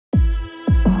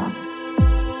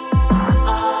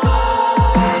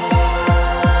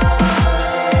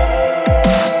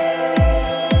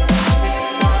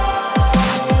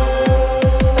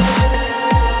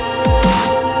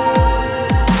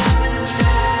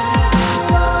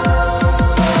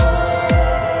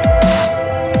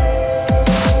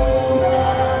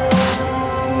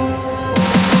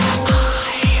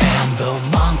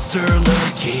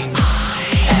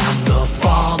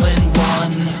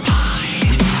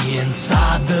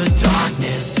inside the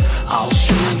darkness, I'll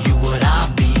show you what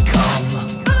I've become.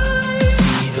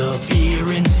 See the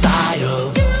fear inside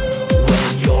of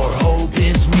when your hope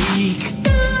is weak,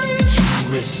 to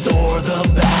restore the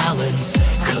balance,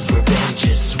 'cause revenge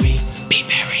is sweet. Be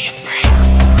very afraid.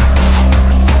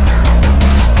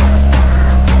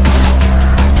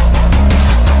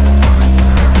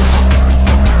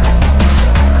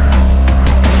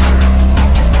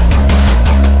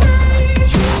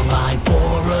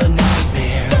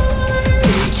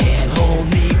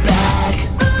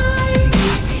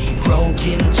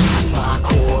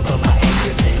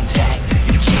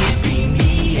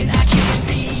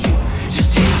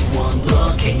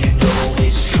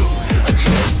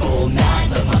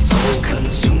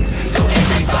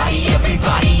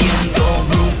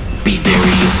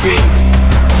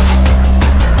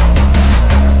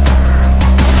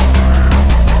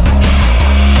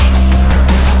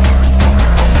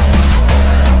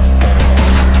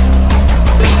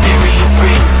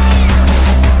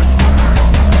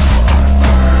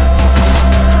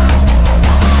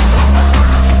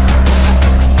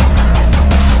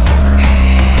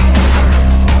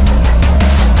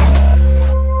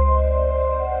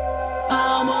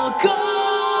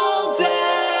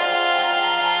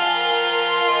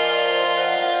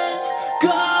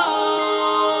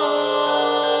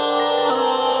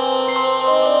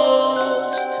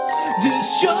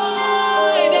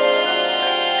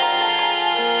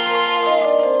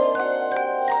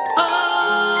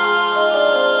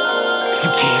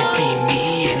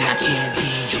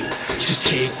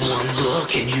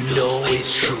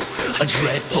 A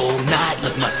dreadful night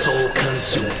let my soul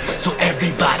consume. So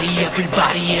everybody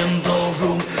in the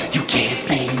room, you can't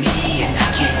be me and I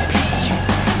can't be you.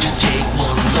 Just take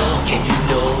one look and you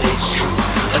know it's true.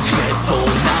 A dreadful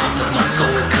night let my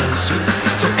soul consume.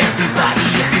 So everybody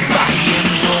in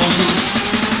the room,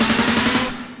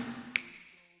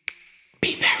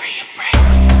 be very afraid.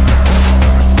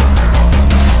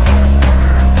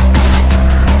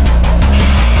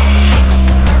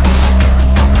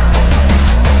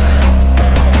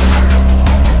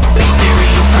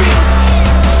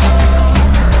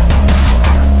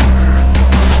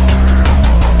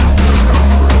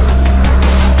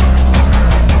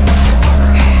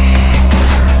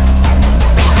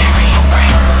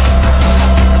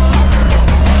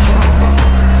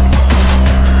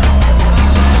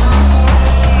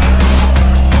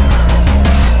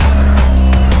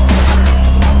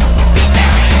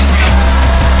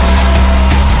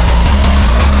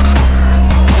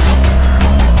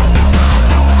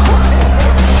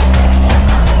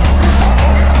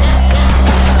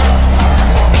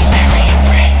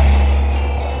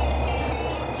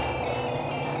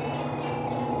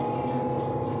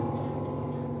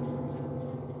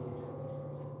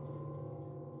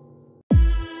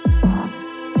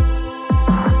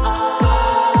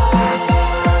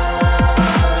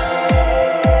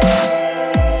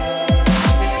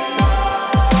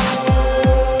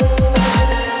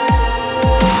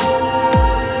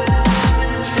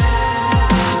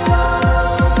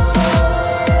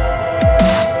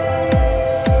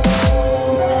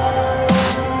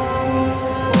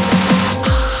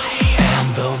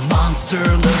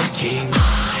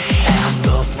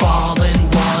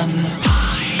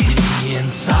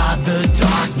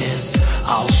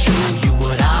 I'll show you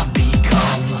what I've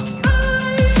become.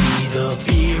 See the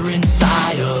fear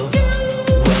inside of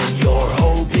when your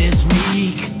hope is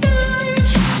weak,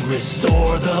 to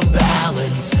restore the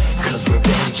balance, 'cause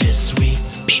revenge is sweet.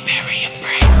 Be very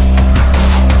afraid.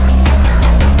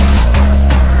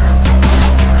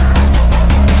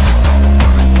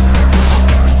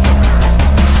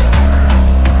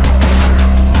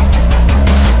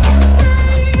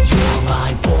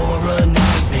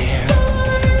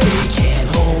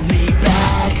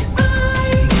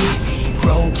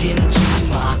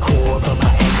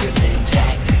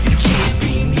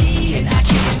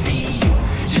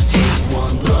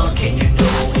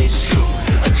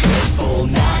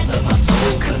 Night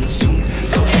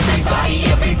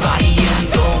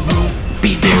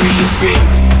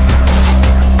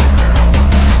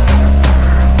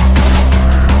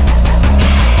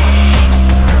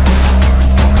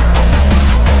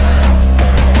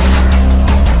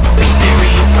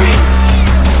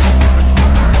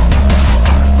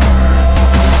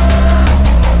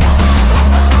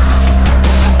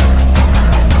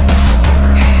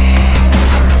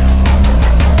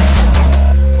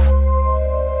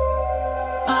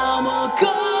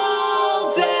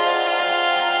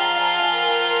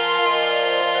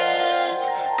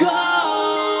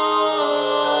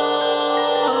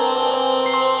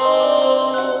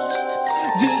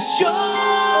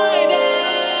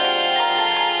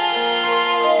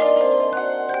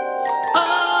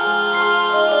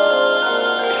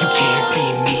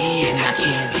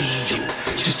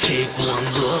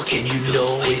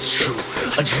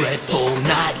a dreadful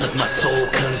night left my soul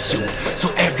consumed. So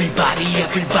everybody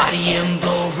in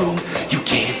the room, you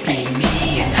can't be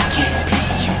me and I can't be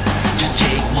you. Just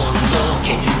take one look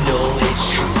and you know it's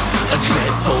true. A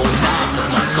dreadful night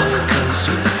left my soul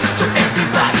consumed. So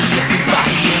everybody in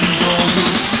the room,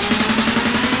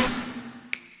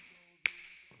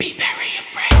 be very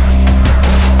afraid.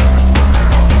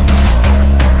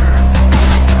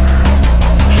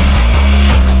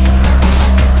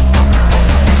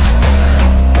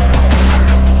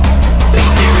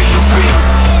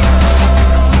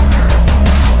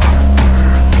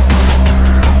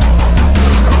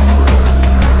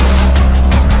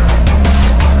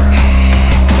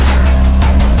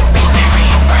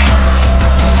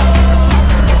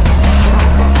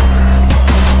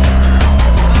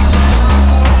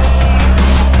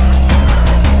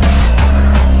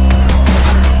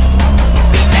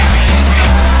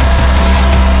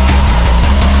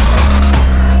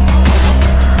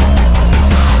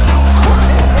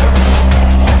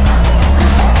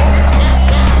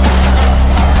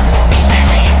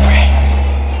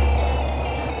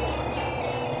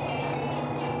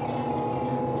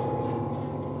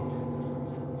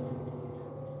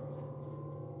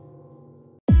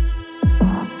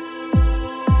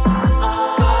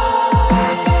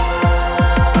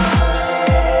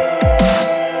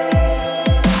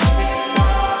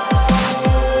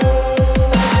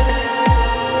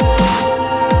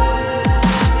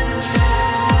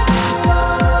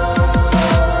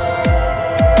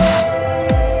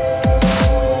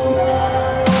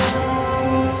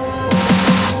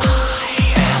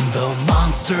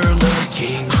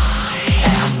 Lurking, I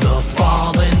am the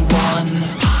fallen one.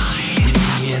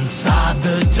 Me inside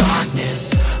the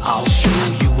darkness, I'll show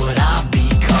you what I've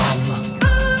become.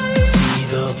 See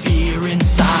the fear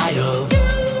inside of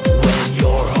when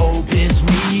your hope is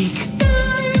weak.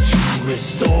 To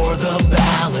restore the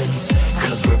balance,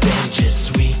 'cause revenge is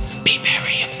sweet. Be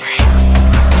very afraid.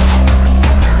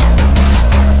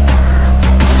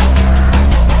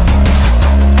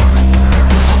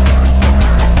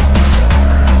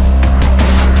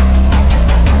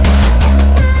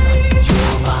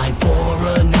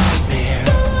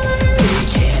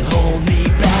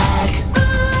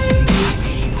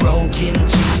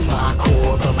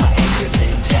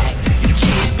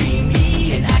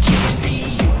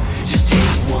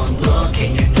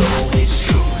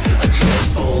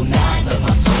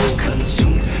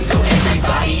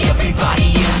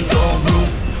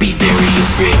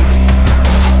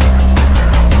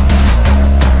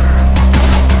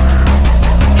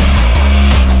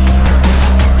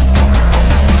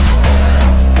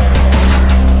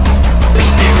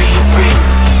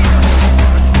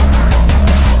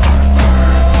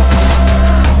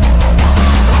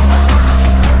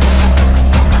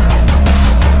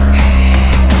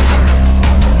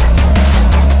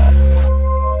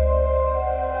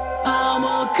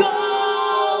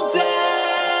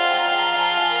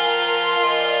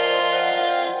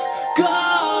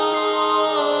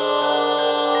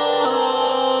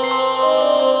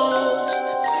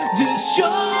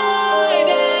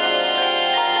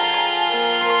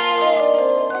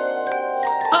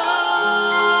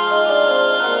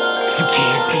 You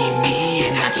can't be me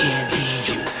and I can't be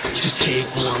you. Just take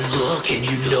one look and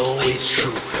you know it's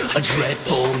true. A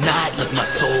dreadful night left my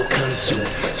soul consumed.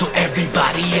 So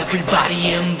everybody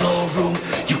in the room,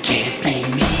 you can't be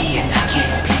me and I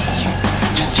can't be you.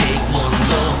 Just take one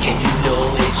look and you know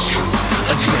it's true.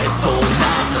 A dreadful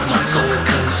night left my soul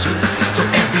consumed. So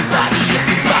everybody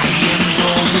in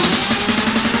the room,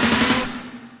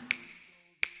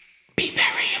 be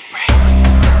very afraid.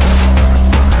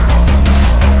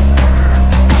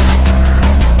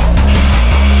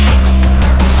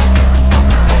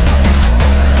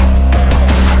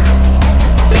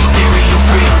 Be very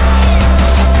afraid.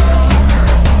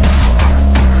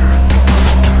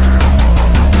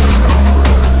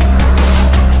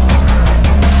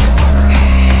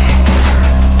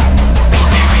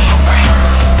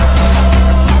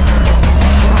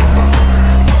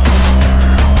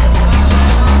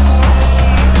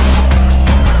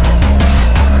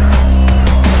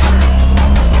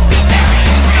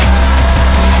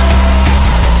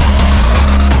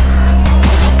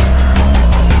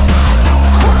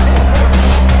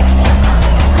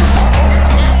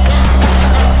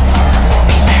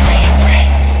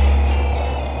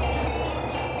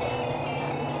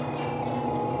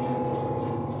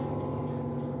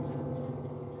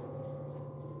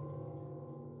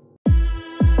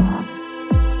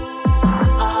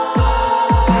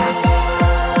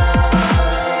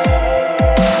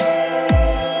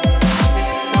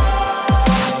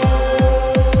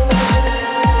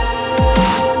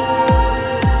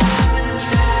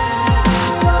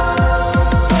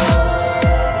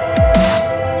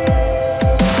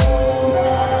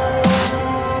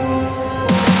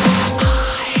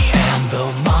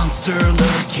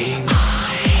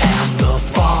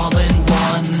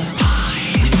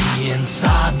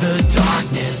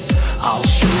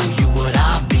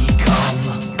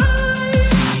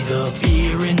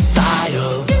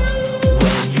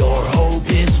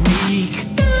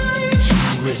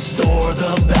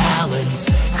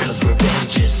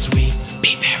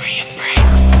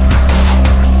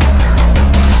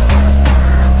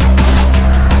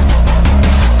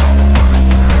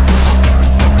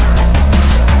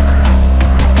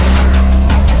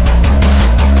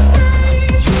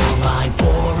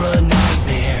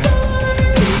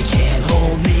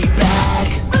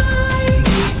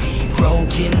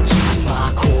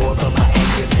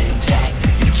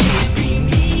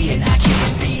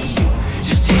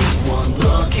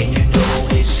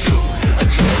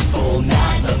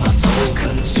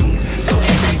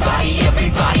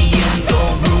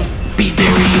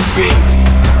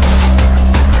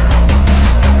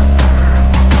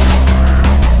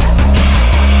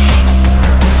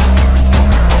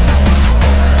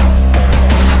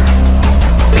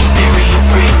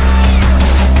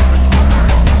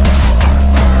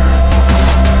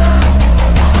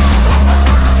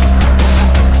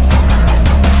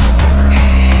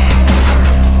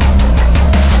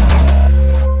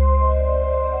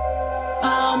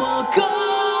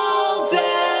 golden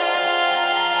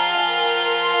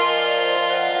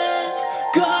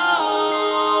ghost,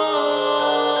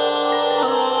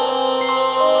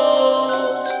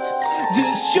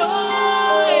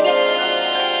 destroyed it.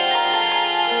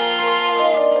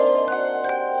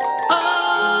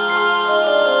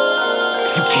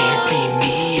 You can't be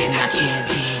me and I can't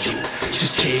be you.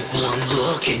 Just take one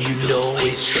look and you know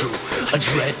it's true. A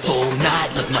dreadful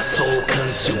night left my soul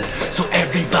consumed. So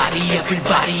everybody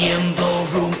in the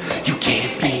room, you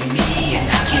can't be me and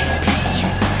I can't be you.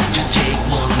 Just take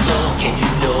one look and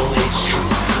you know it's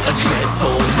true. A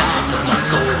dreadful night left my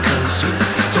soul consumed.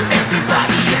 So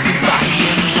everybody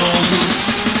in the room,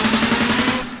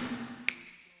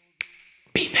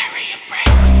 be very afraid.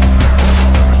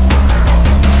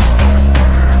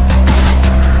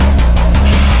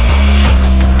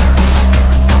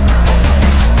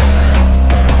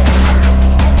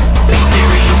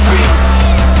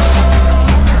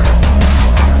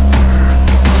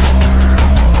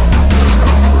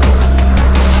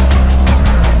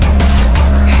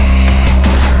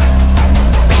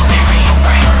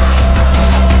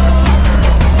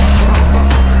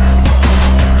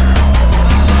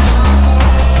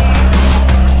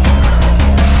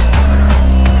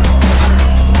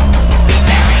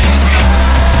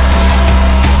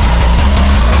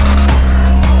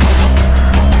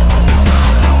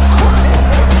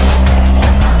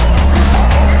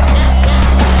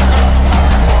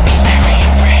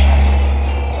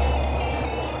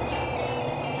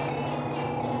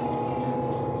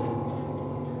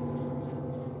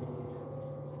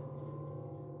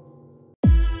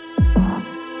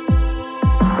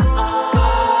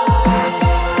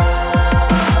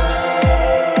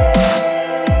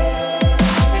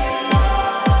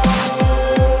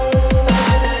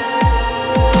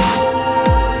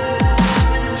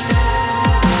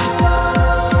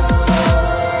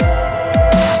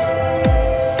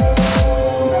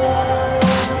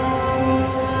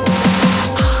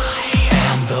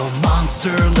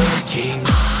 Lurking, I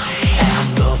am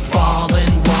the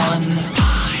fallen one.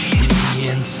 Me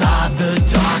inside the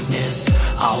darkness,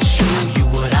 I'll show you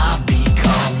what I've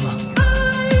become.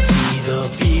 See the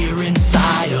fear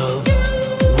inside of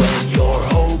when your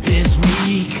hope is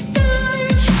weak.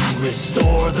 To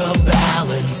restore the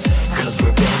balance, 'cause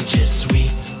revenge is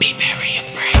sweet. Be very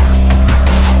afraid.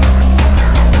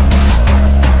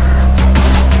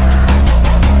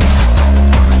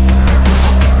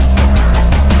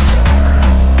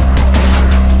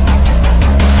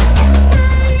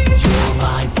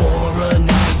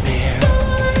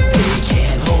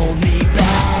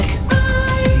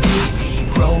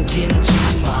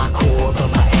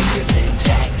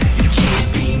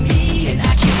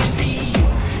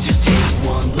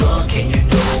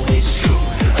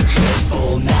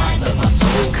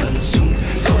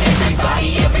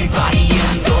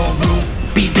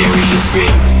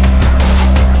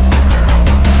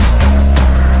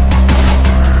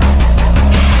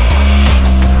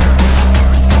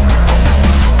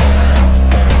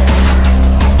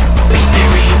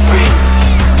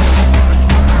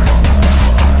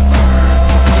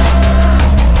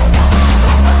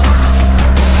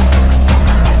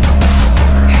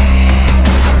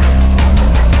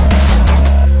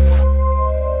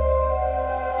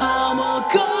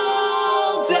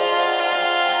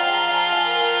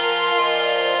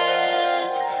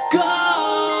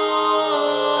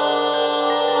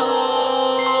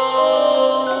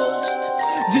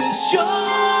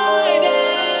 Destroyed it.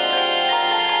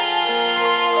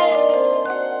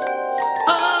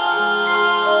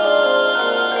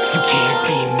 You can't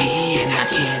be me and I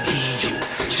can't be you.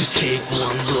 Just take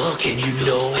one look and you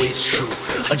know it's true.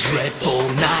 A dreadful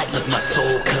night left my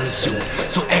soul consumed.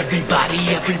 So everybody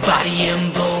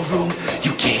in the room,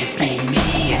 you can't be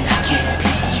me and I can't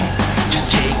be you.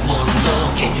 Just take one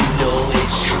look and you know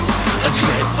it's true. A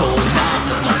dreadful night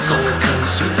left my soul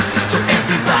consumed. So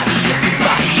everybody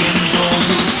in the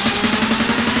room,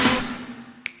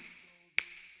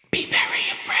 be very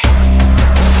afraid.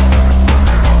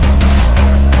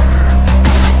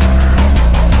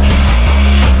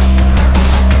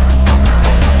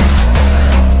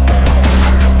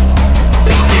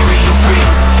 Be very afraid.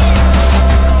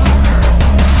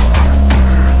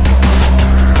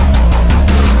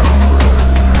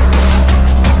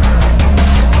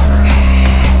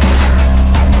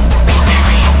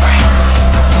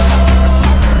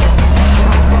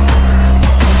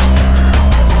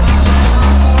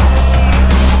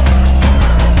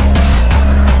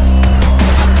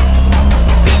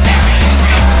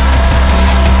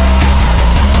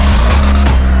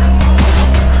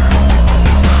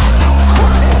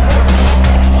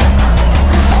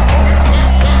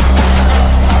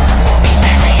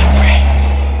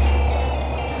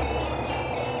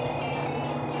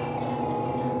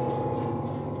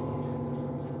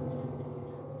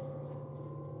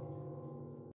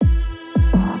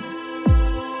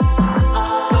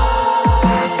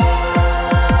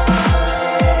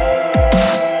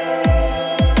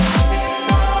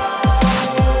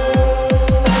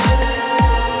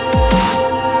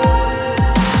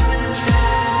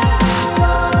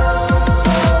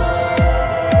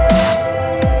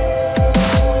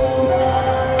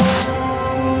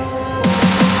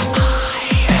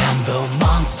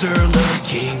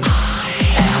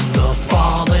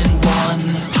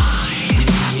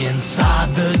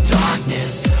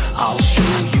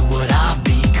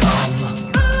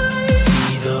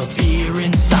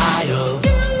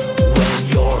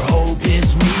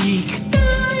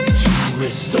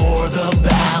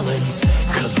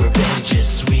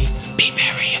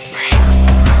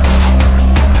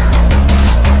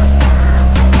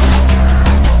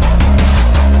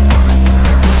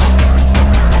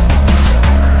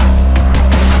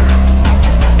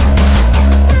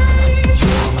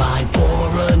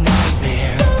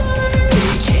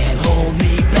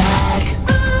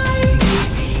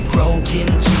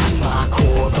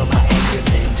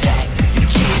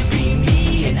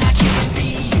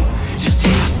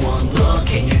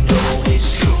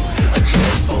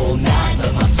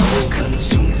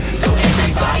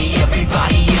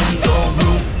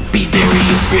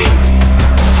 very afraid.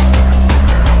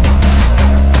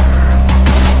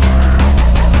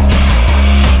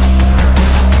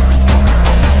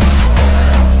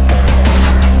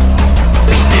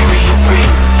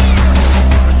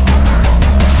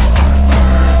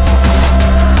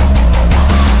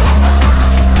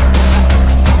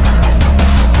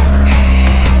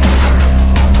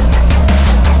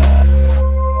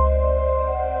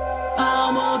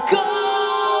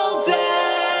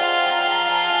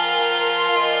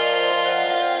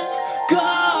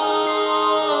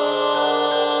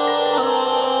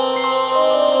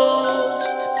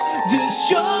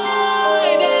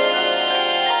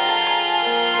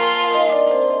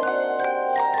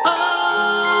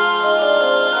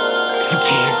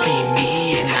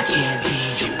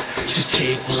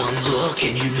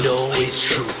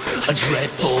 A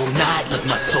dreadful night left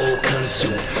my soul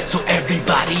consumed. So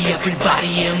everybody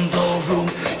in the room,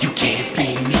 you can't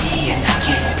be me and I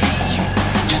can't be you.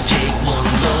 Just take one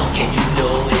look and you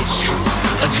know it's true.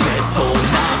 A dreadful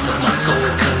night left my soul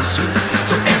consumed.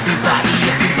 So everybody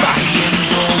in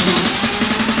the room,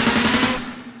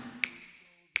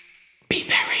 be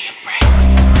very afraid.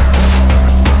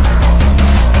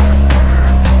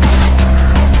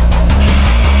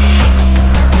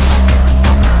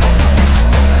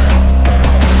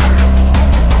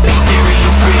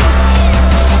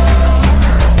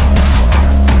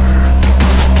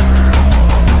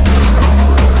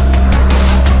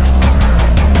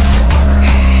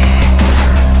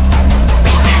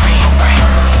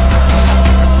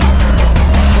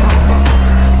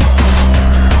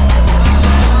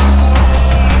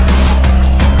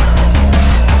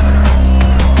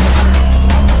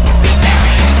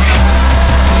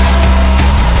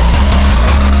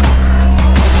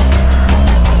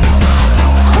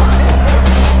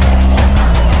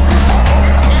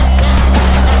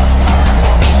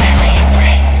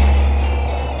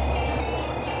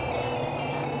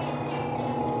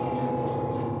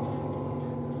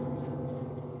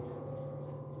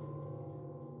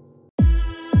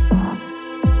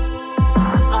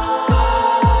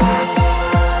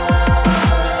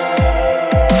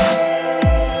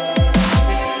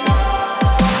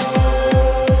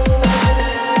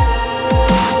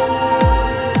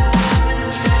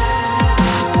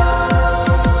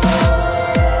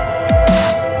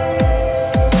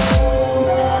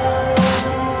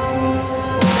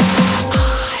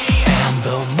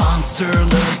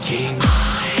 Lurking,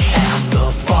 I am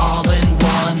the fallen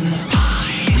one.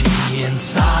 Me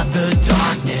inside the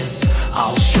darkness,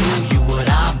 I'll show you what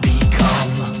I've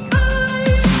become.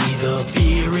 See the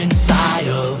fear inside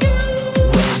of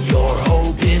when your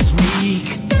hope is weak.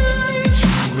 To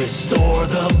restore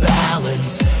the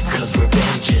balance, 'cause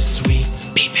revenge is sweet.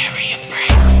 Be very afraid.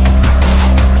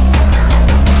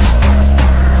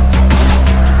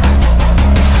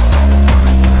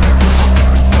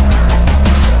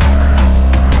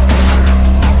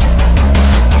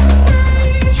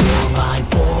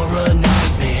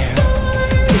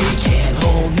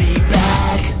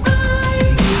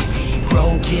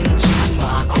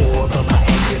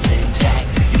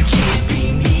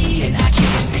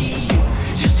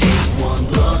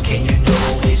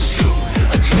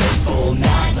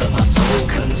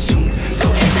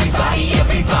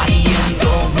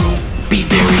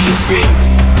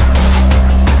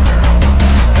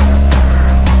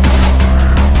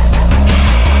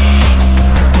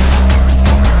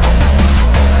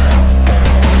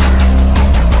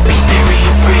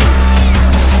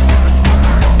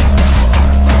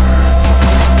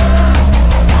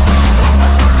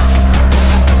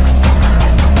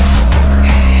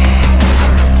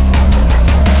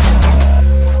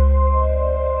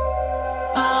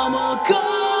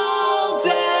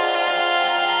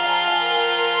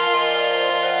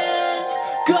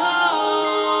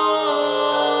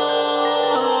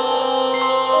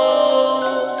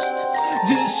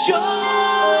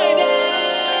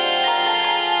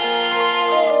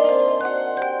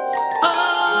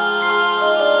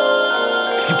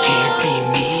 You can't be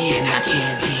me and I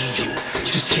can't be you.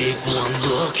 Just take one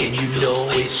look and you know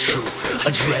it's true.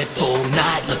 A dreadful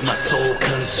night left my soul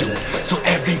consumed. So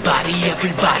everybody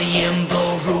in the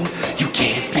room, you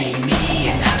can't be me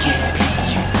and I can't be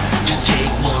you. Just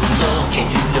take one look and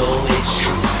you know it's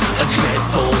true. A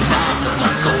dreadful night left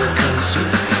my soul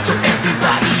consumed. So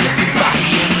everybody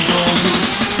in the room,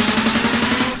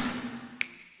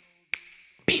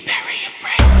 be very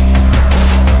afraid.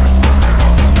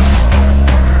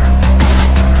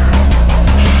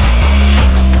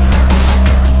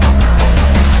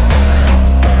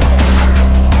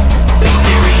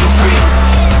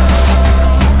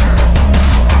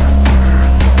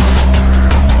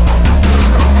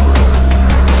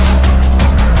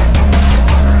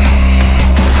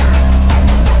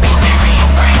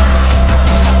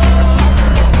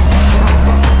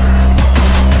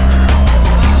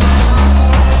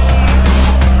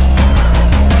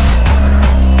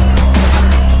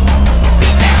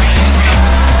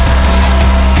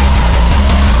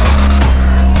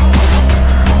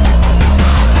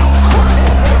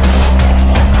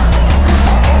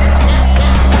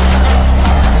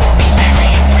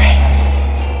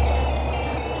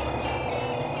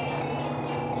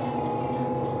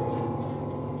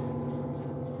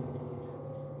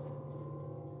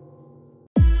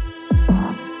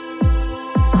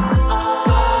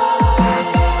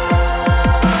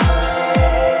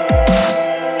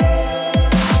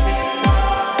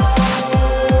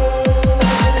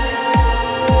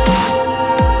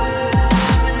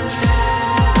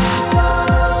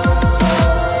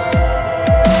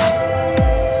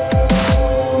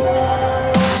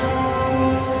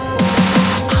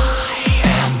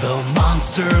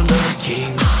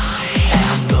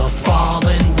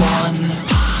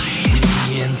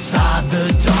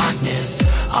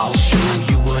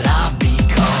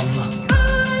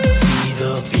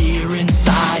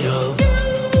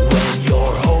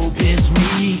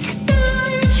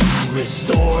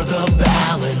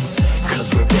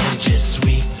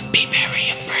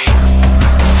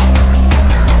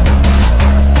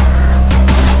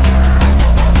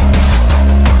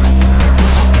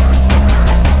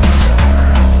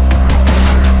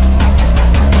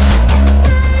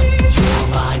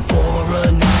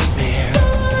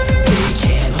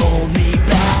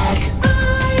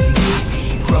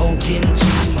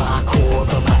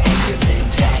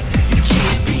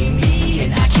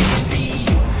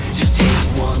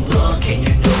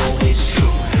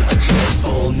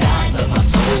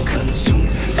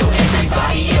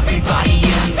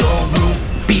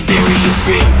 very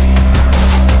afraid.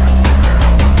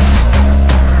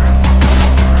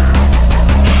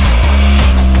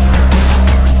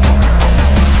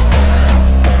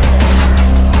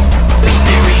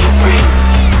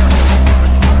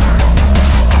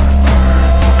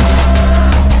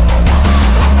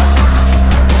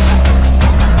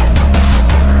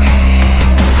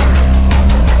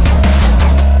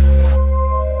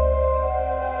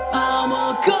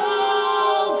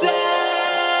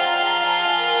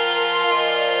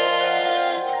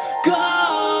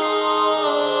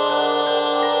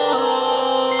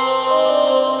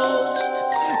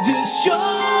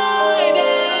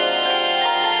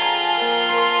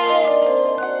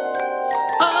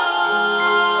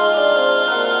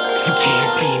 You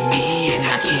can't be me and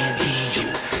I can't be you.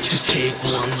 Just take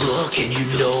one look and you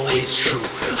know it's true.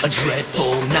 A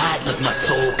dreadful night let my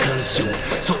soul consume.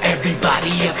 So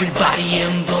everybody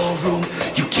in the room,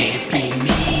 you can't be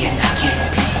me and I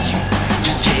can't be you.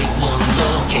 Just take one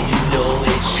look and you know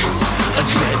it's true. A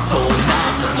dreadful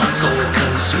night let my soul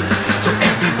consume. So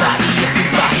everybody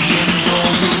in the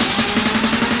room,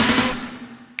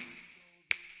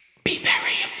 be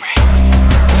very afraid.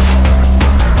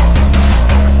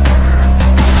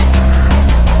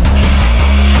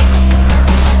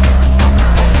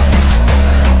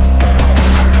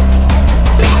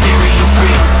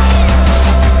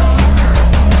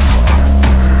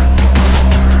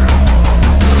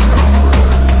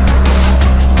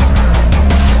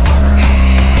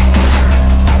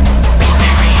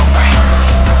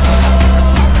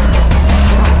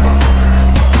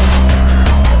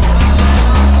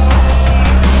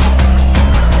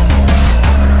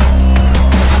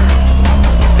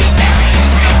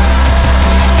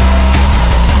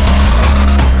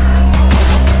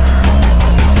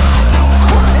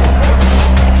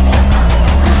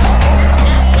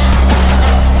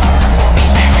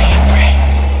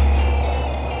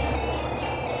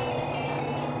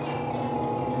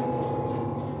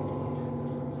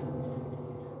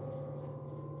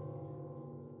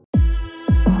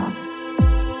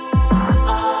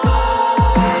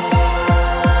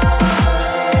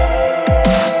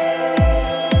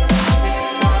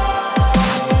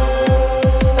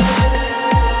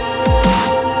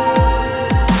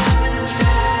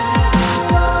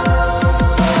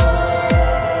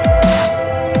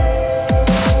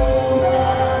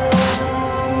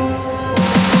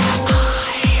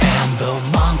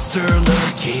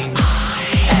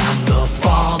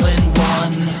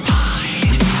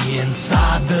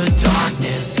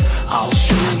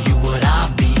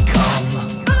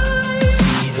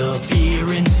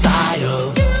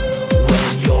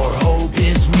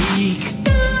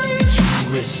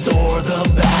 Restore the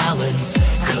balance,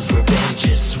 'cause revenge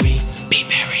is sweet. Be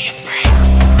very afraid.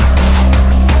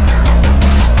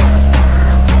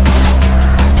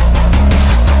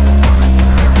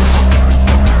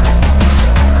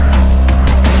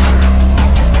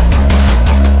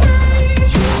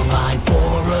 You're mine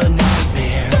for a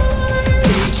nightmare.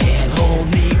 They can't hold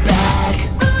me back.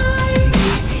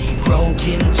 Maybe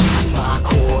broken to my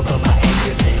core, but my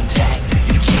anchor's intact.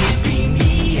 You can't be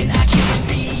me and I can't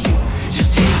be you.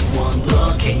 Just take one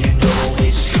look and you know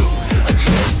it's true. A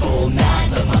dreadful night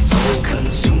let my soul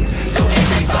consume. So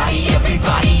everybody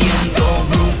in the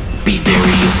room, be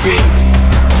very afraid.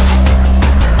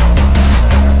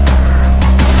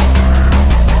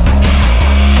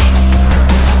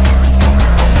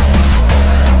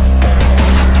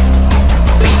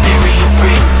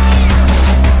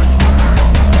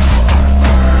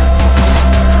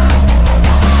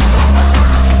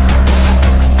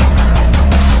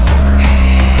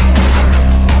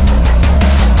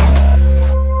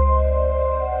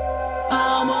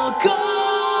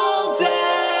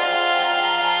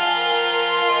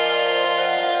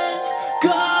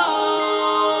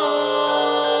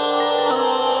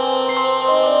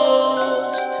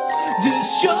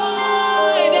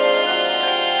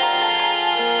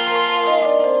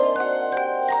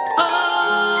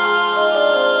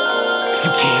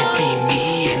 You can't be me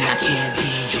and I can't be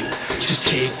you. Just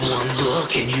take one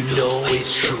look and you know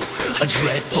it's true. A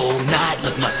dreadful night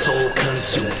let my soul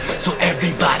consume. So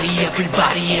everybody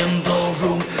in the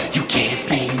room, you can't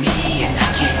be me and I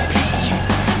can't be you.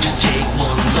 Just take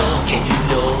one look and you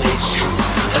know it's true.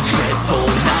 A dreadful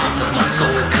night let my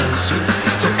soul consume.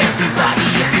 So everybody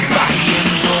in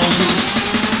the room,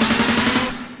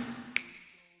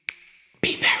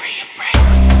 be very afraid.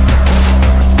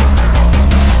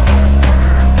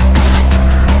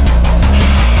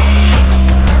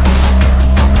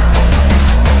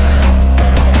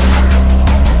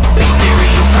 Be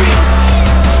very afraid.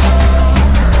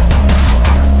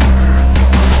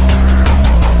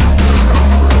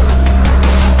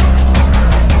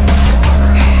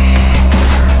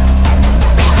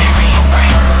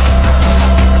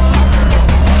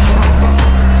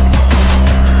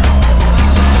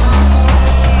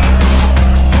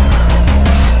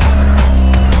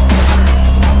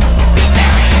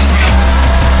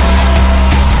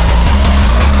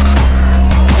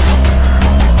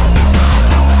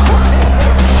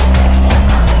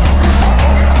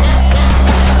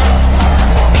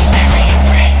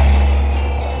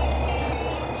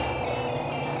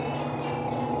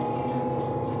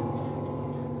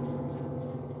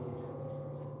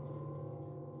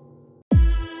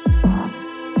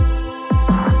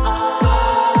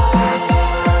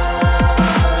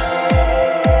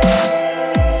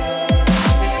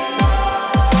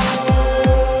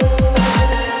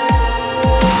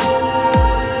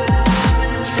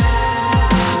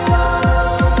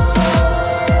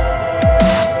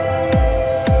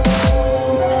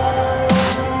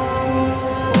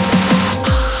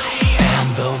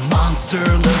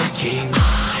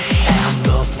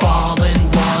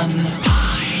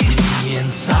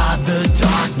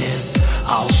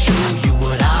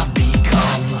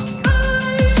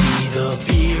 the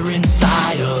fear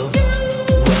inside of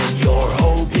when your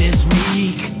hope is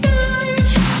weak,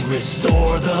 to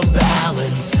restore the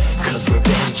balance, 'cause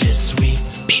revenge is sweet.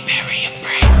 Be very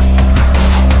afraid.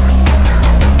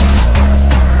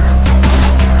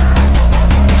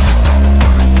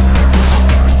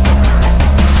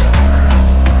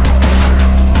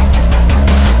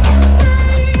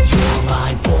 You're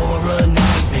mine for a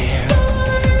nightmare.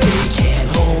 They can't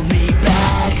hold me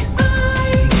back.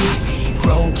 Maybe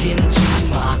broken to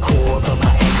my core, but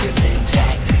my anchor's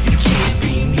intact. You can't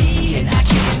be me and I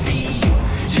can't be you.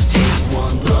 Just take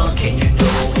one look and you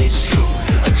know it's true.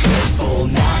 A dreadful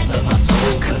night, let my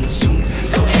soul consume.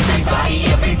 So everybody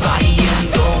in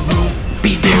the room,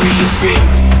 be very afraid.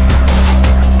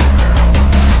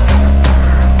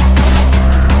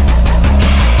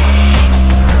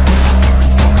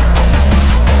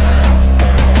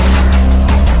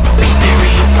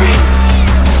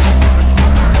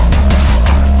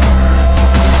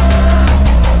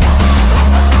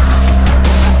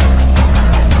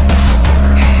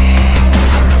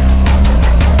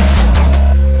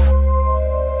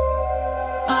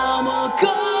 I'm a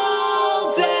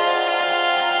golden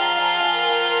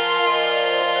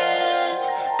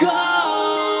ghost,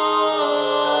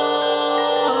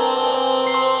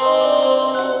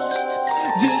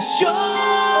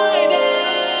 destroyed it.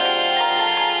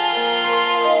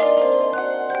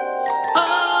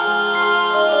 Oh,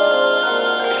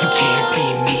 you can't be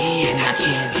me and I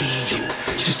can't be you.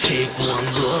 Just take one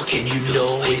look and you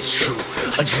know it's true.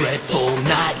 A dreadful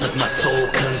night, let my soul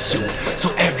consume. So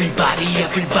everybody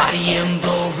in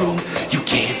the room, you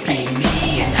can't be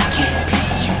me and I can't be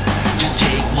you. Just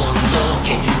take one look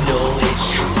and you know it's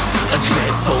true. A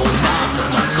dreadful night, let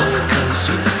my soul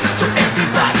consume. So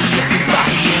everybody in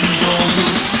the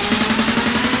room,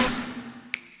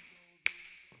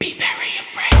 be very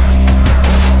afraid.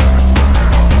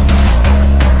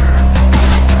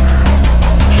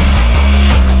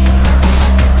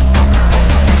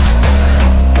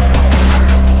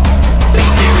 Be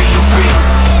very afraid.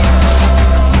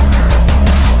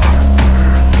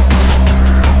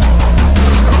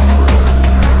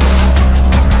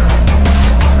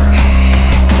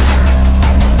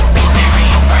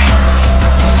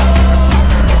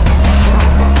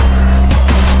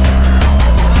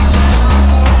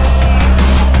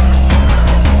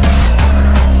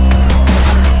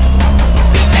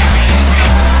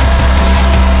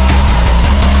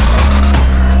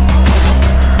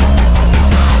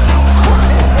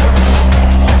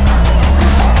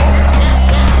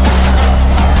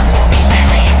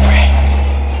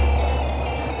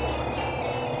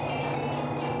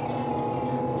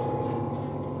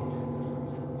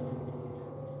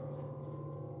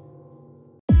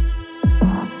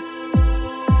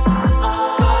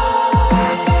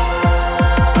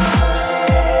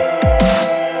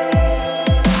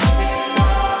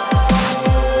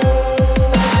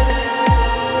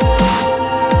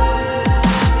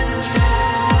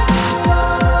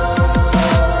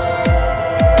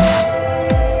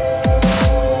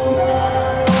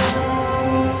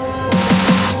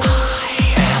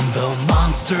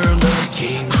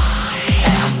 Lurking, I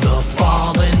am the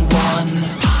fallen one.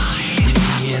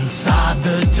 Me inside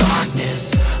the darkness,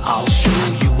 I'll show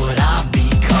you what I've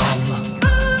become.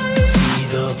 See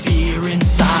the fear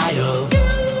inside of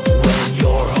when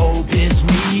your hope is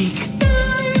weak,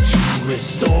 to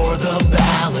restore the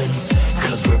balance,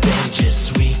 'cause revenge is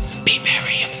sweet. Be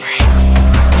very afraid.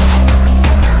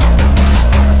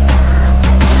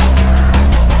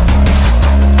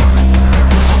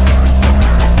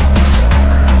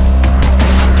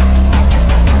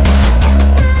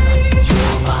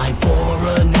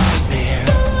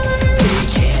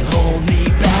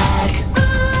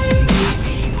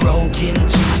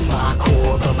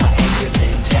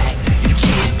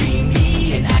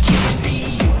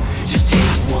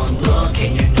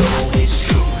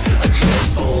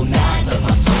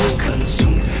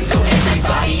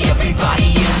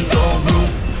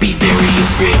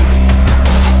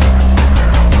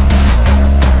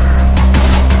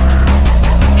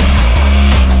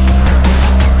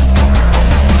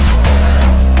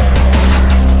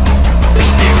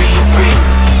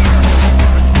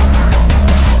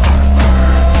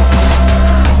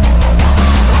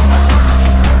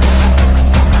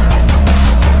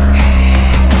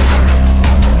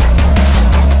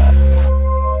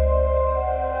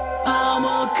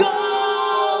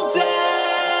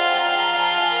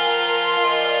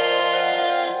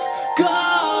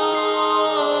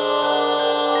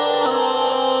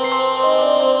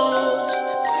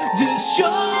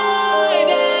 destroyed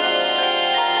it.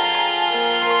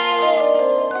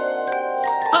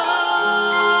 Oh,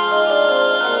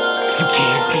 You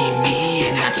can't be me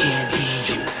and I can't be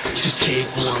you. Just take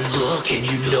one look and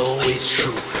you know it's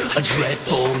true. A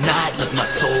dreadful night left my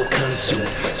soul consumed.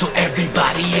 So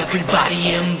everybody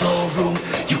in the room,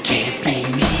 you can't be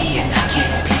me and I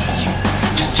can't be you.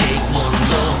 Just take one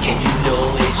look and you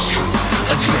know it's true.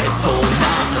 A dreadful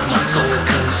night left my soul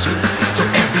consumed. So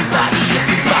everybody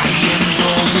in the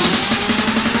room,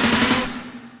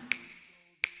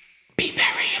 be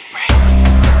very afraid.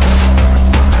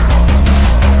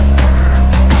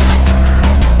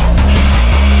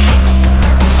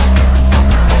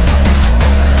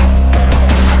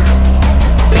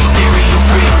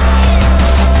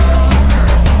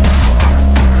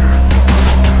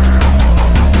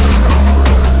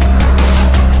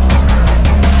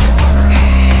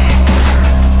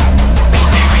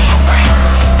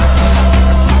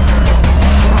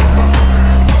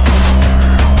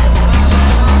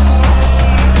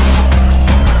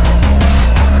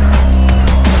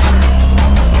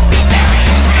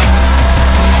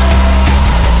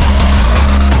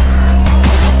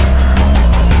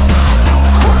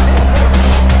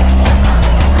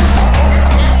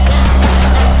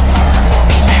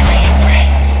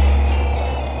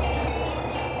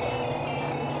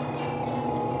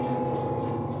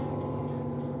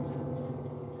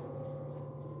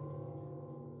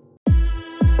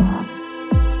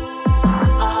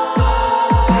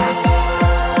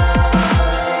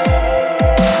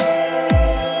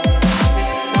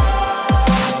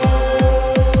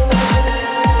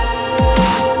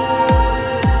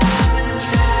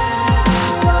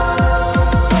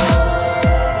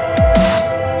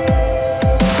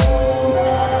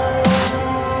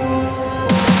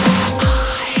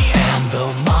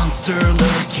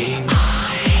 Lurking,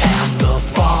 I am the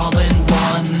fallen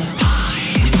one.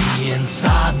 Me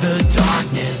inside the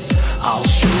darkness, I'll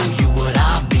show you what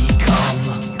I've become.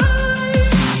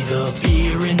 See the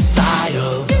fear inside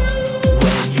of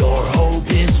when your hope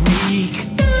is weak.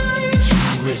 To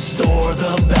restore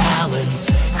the balance,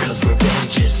 'cause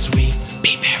revenge is sweet.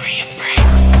 Be very afraid.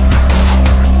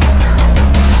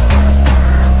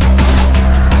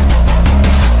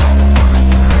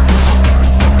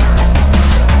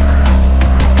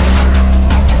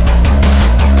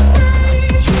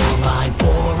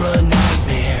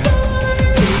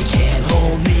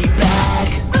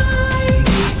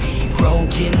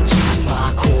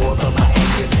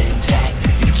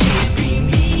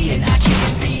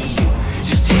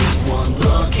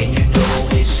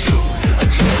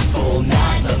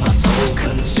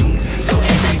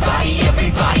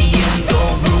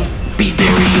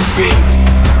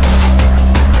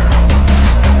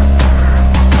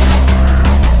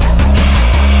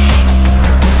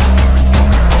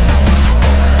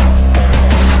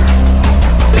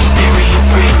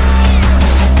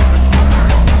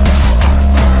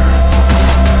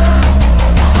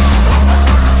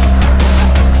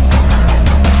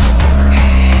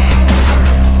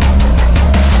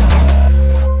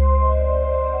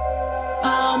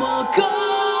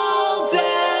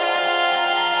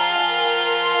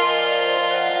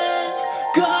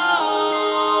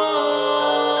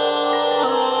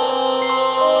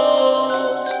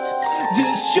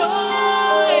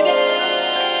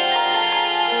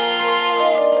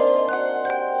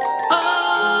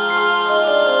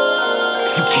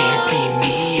 You can't be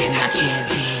me and I can't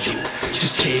be you.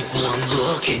 Just take one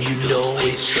look and you know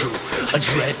it's true. A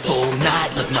dreadful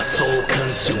night left my soul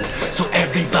consumed. So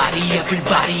everybody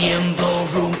in the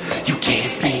room, you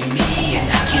can't be me and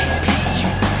I can't be you.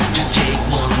 Just take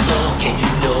one look and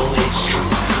you know it's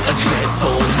true. A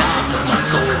dreadful night left my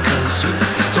soul consumed.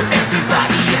 So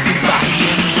everybody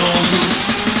in the room,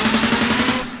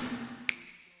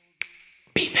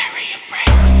 be very afraid.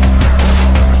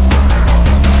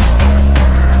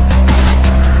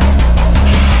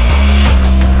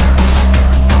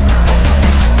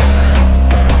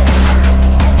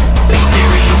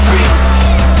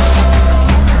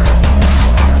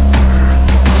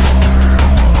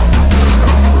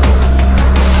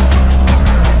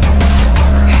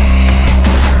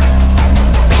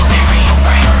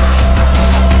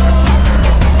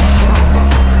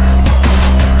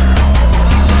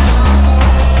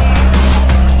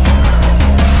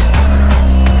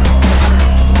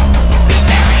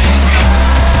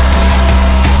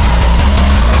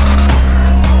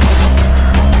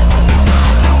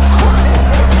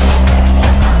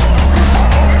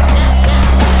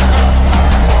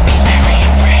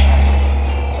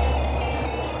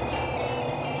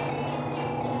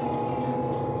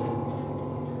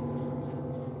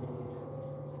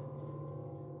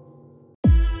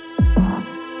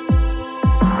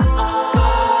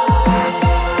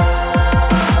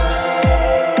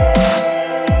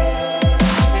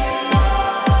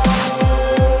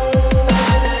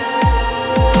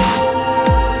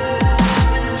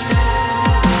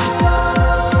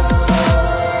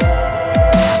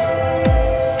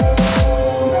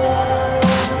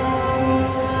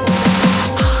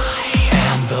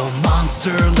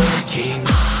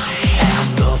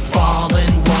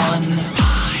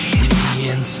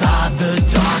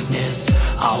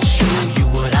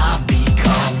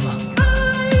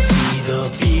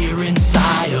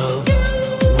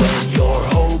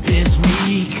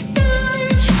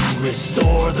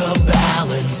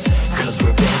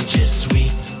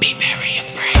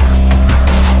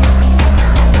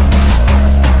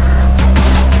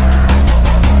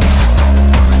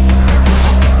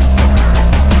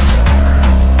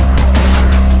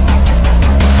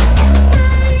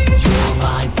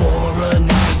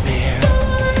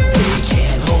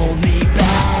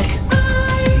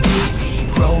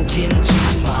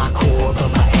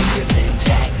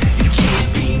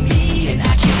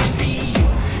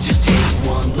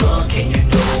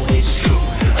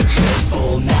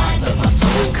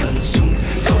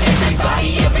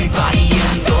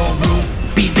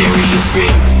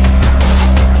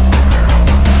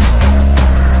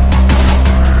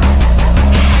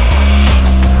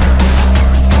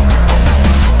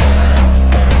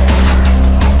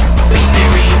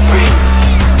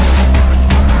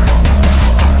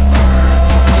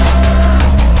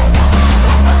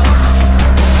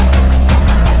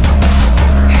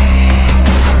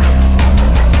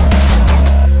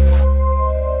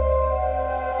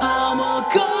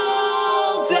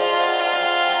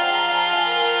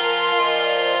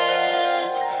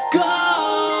 Ghost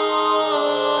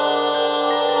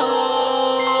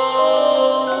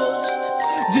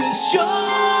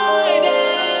destroyed it.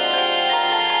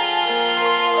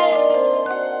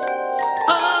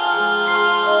 Oh,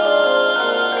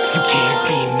 You can't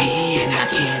be me and I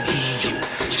can't be you.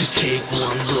 Just take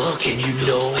one look and you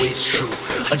know it's true.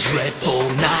 A dreadful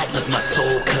night left my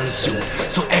soul consumed.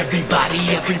 So everybody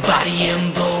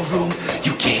in the room,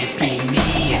 you can't be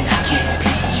me and I can't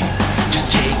be you.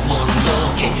 Just take one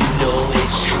look and you know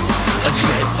it's true. A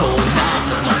dreadful night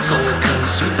left my soul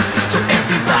consumed. So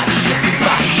everybody in the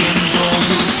room,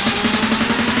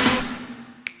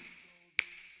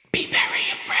 be very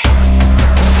afraid.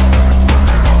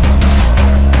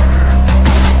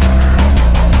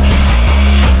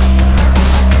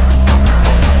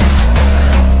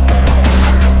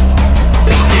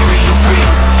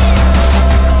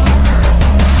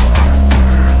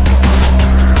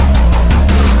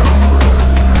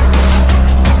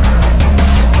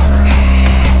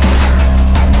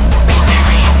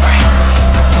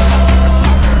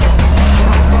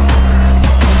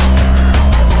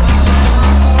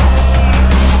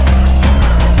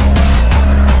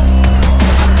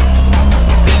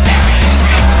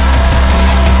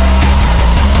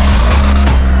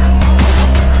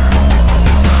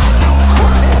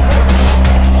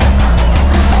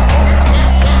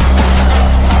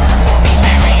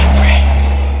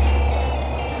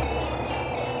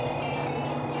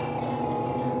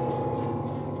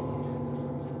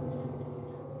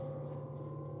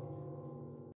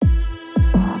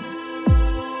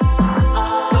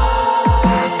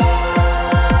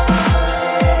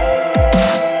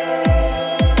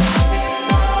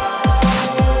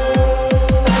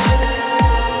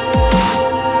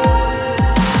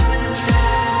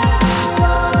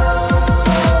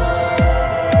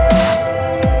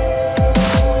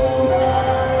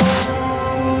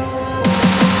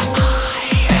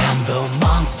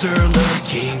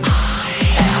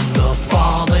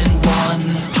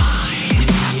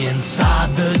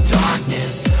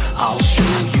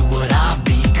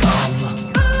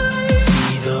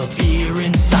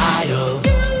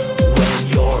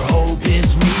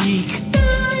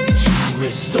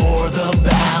 Restore the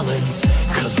balance,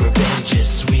 'cause revenge is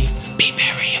sweet. Be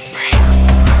very afraid.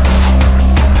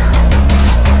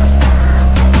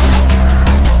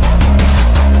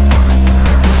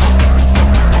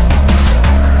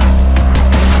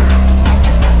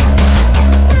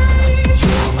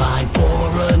 You're mine for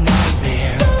a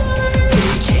nightmare.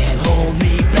 They can't hold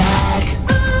me back.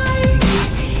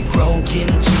 Maybe broken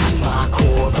to my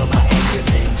core, but my anchor's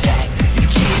intact. You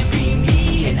can't be me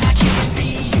and I can't be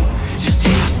you. Just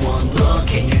take one look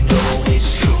and you know it's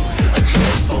true. A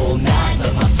dreadful night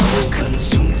let my soul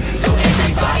consume. So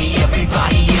everybody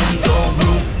in the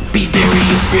room, be very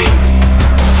afraid.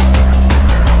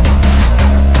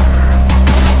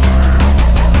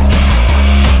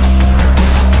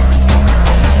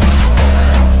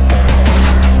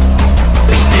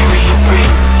 Be very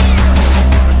afraid.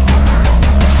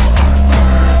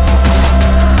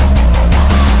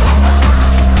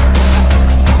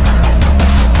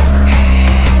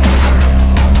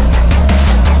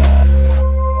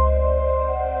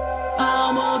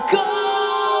 I'm a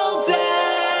golden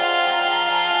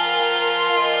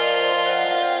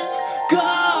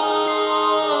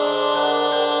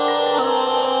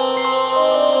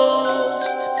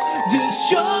ghost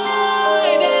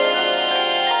destroyed it.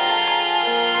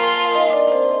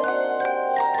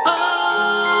 Oh,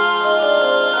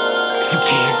 you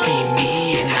can't be me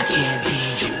and I can't be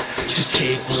you. Just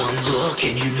take one look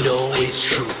and you know it's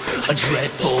true. A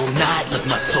dreadful night left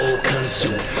my soul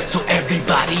consumed. So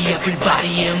everybody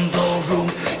in the room,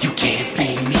 you can't be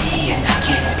me and I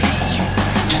can't be you.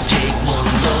 Just take one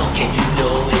look and you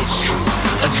know it's true.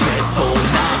 A dreadful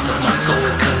night left my soul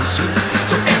consumed.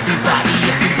 So everybody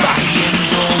in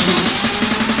the room,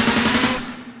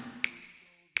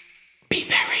 be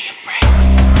very afraid.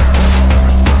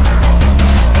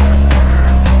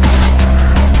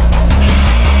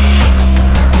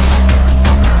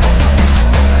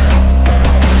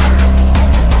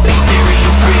 Be very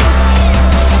afraid.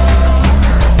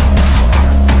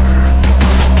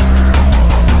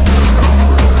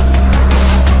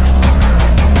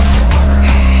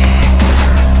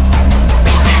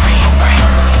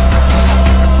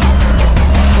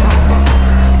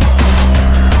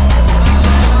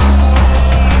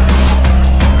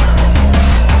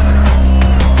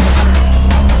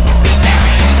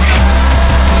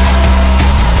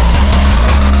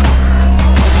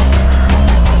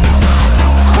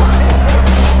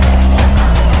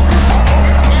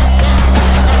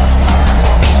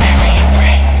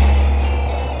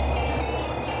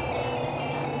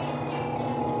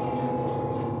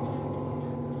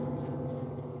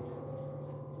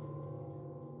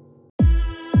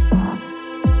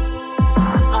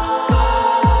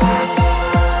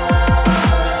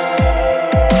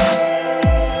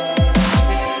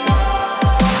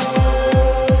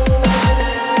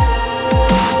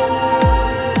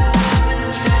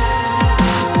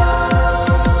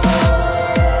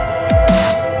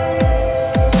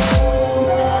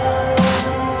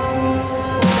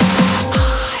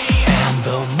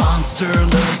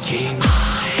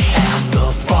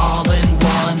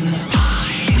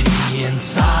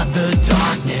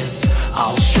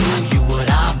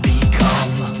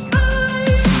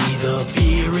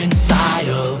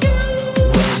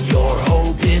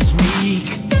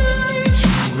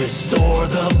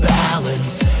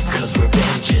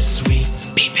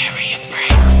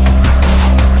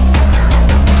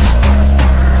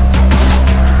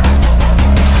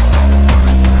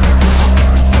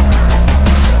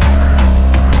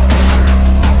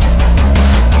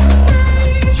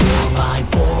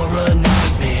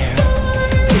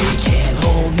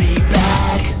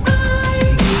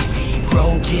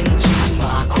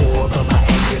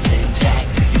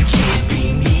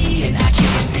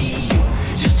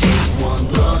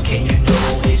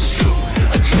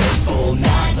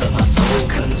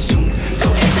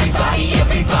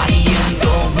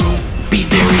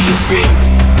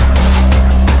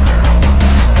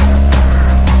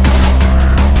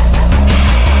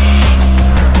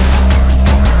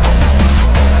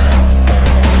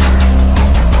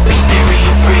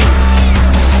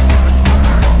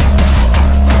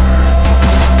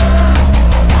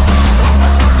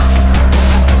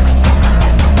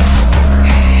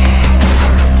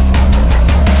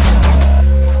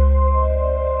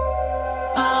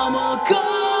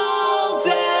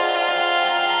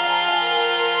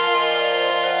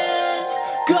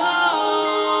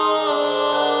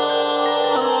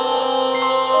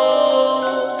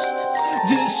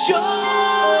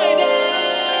 destroyed it.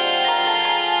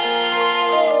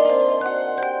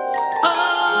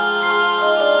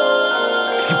 Oh,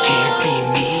 you can't be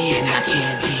me and I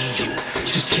can't be you.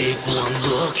 Just take one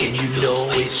look and you know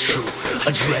it's true.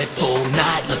 A dreadful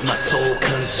night left my soul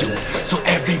consumed. So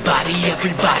everybody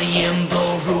in the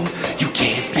room, you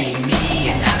can't be me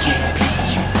and I can't be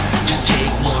you. Just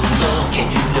take one look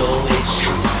and you know it's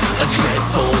true. A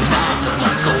dreadful night left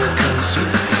my soul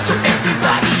consumed. So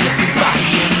everybody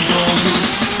in the room,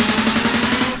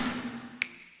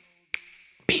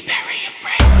 be very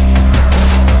afraid.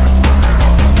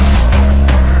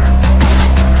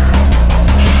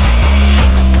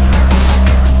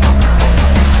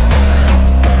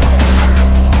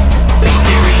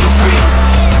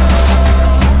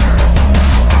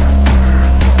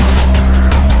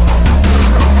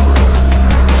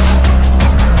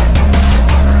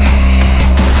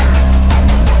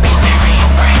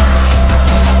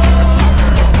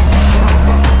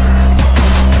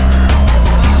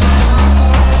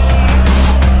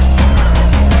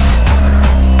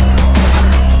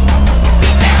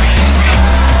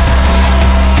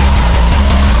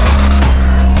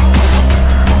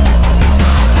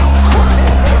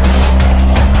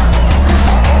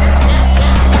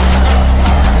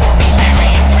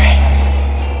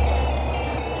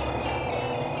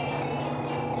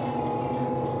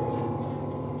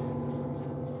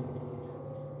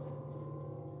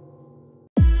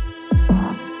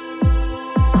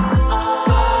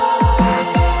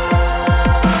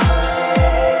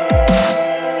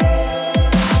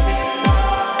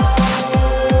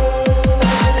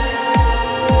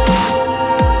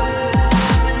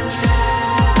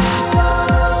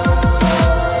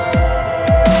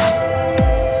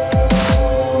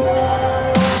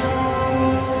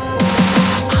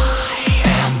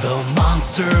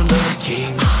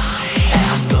 Lurking, I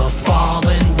am the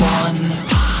fallen one.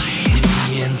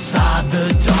 Me inside the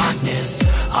darkness,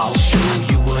 I'll show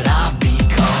you what I've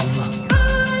become.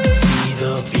 See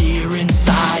the fear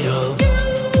inside of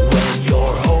when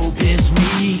your hope is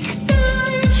weak.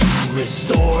 To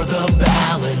restore the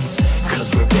balance, 'cause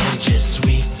revenge is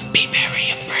sweet. Be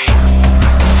very afraid.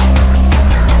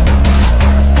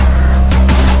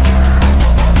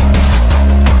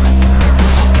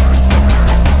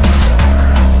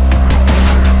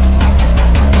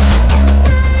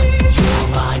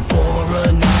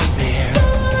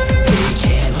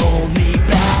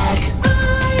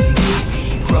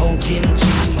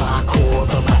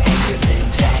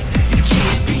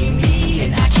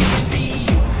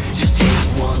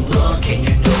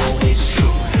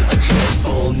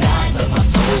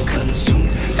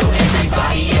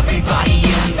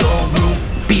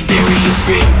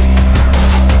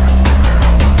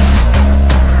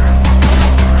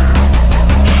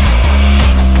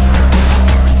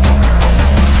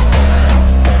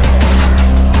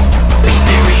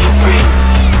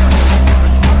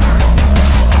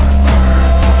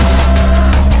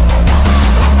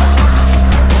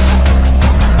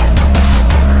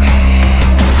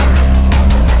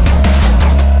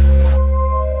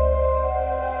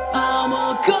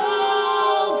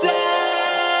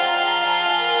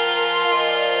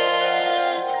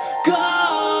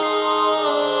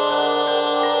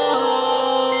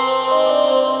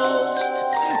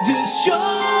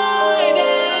 Destroyed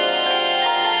it.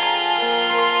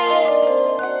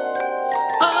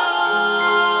 Oh,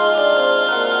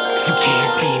 you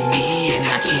can't be me and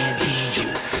I can't be you.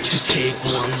 Just take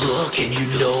one look and you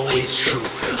know it's true.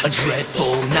 A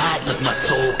dreadful night left my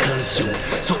soul consumed.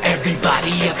 So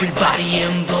everybody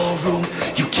in the room,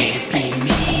 you can't be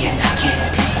me and I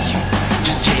can't be you.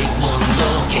 Just take one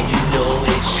look and you know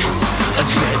it's true. A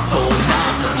dreadful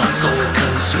night left my soul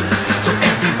consumed. So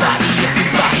everybody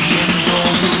in the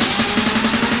room,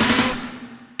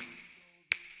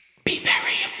 be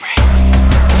very afraid.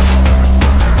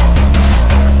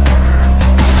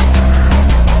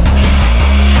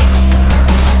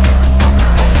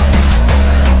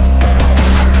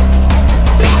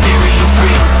 Be very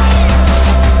afraid.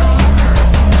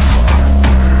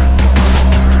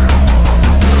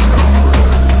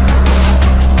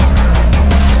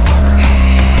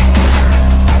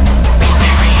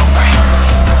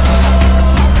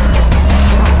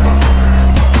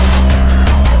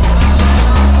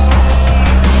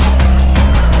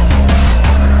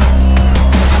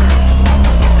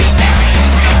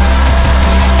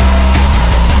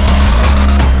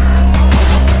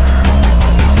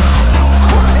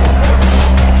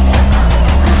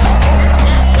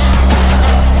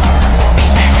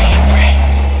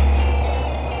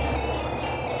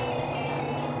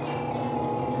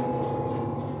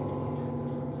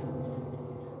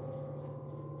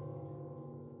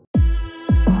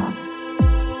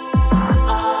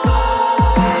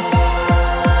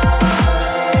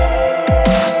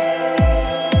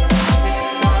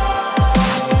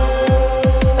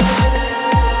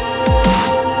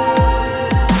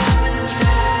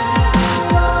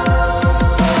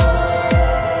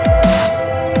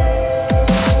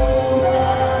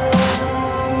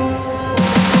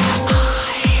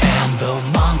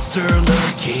 monster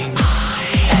lurking. I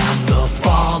am the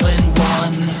fallen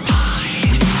one.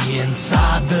 Me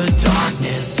inside the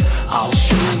darkness, I'll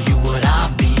show you what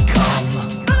I've become.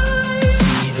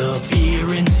 See the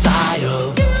fear inside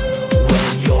of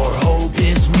when your hope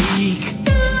is weak.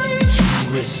 To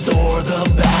restore the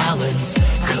balance,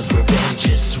 'cause revenge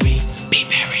is sweet. Be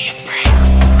very afraid.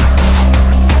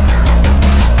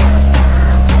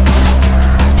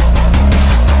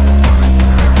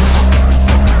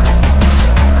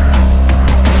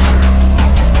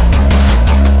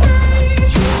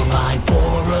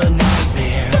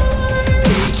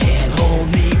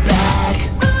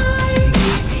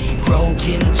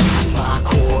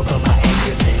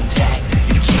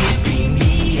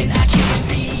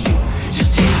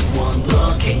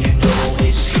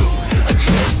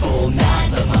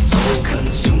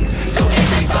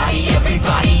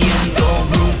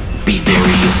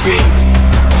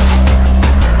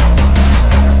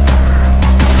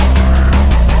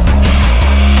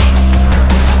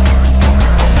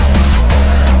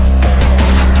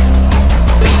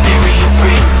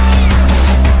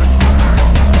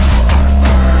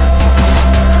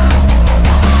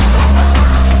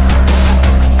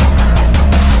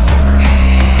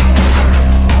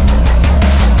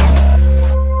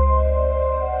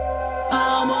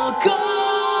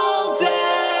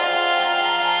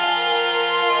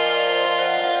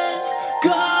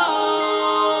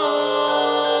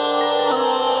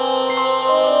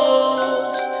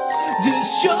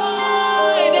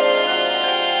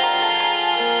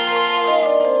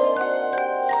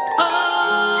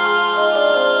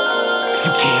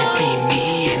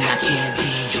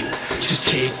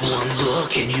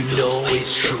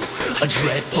 A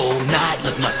dreadful night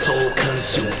left my soul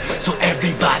consumed. So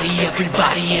everybody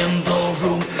in the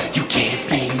room, you can't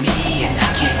be me and I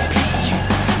can't be you.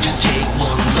 Just take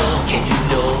one look and you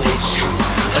know it's true.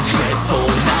 A dreadful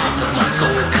night left my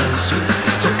soul consumed.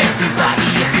 So everybody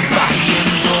in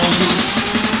the room,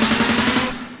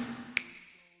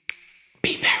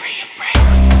 be very afraid.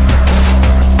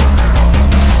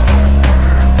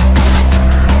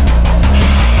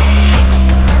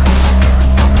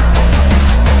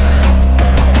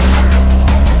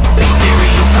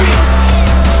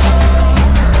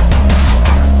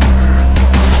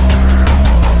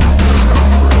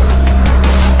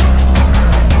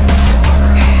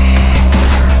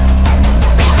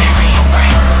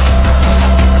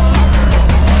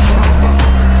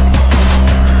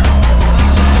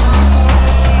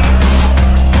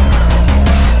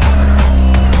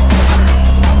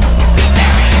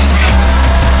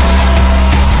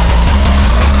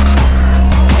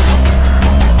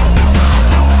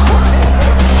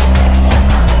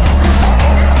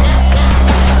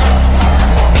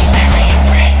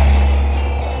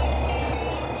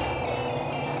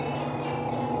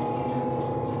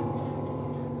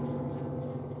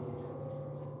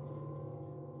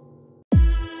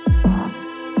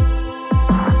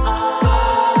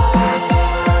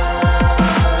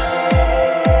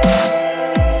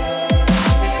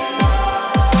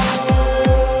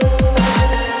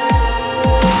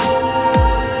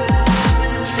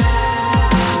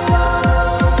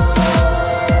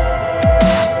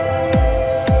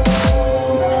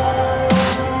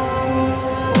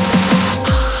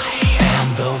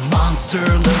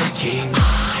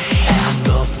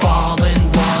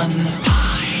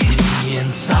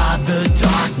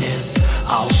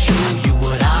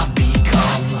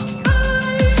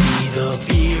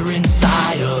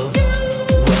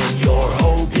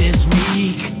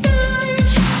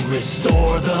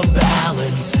 Restore the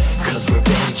balance, 'cause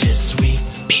revenge is sweet.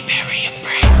 Be very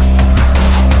afraid.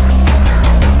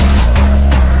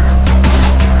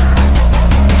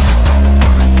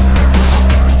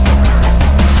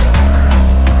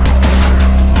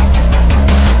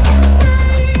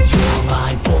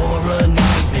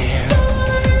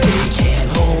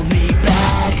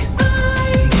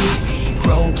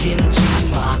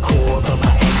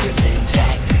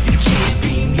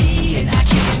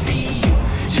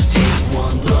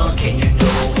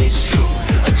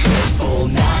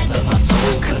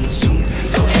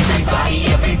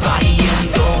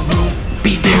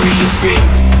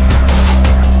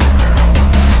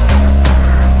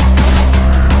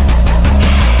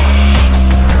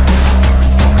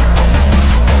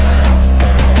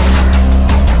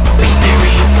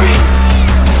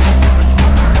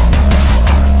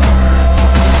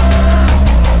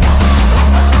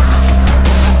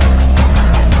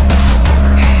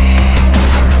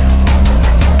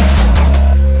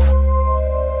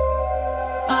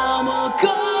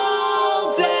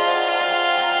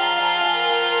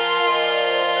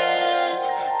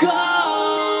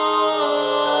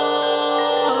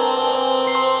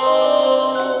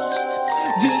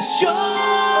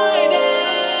 destroyed it.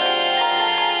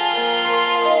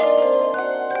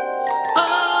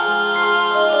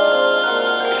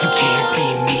 You can't be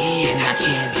me and I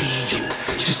can't be you.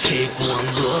 Just take one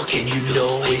look and you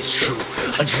know it's true.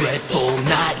 A dreadful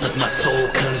night left my soul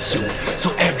consumed. So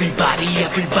everybody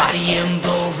in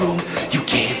the room, you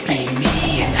can't be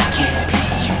me and I can't be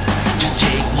you. Just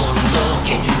take one look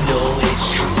and you know it's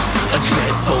true. A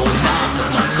dreadful night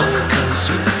left my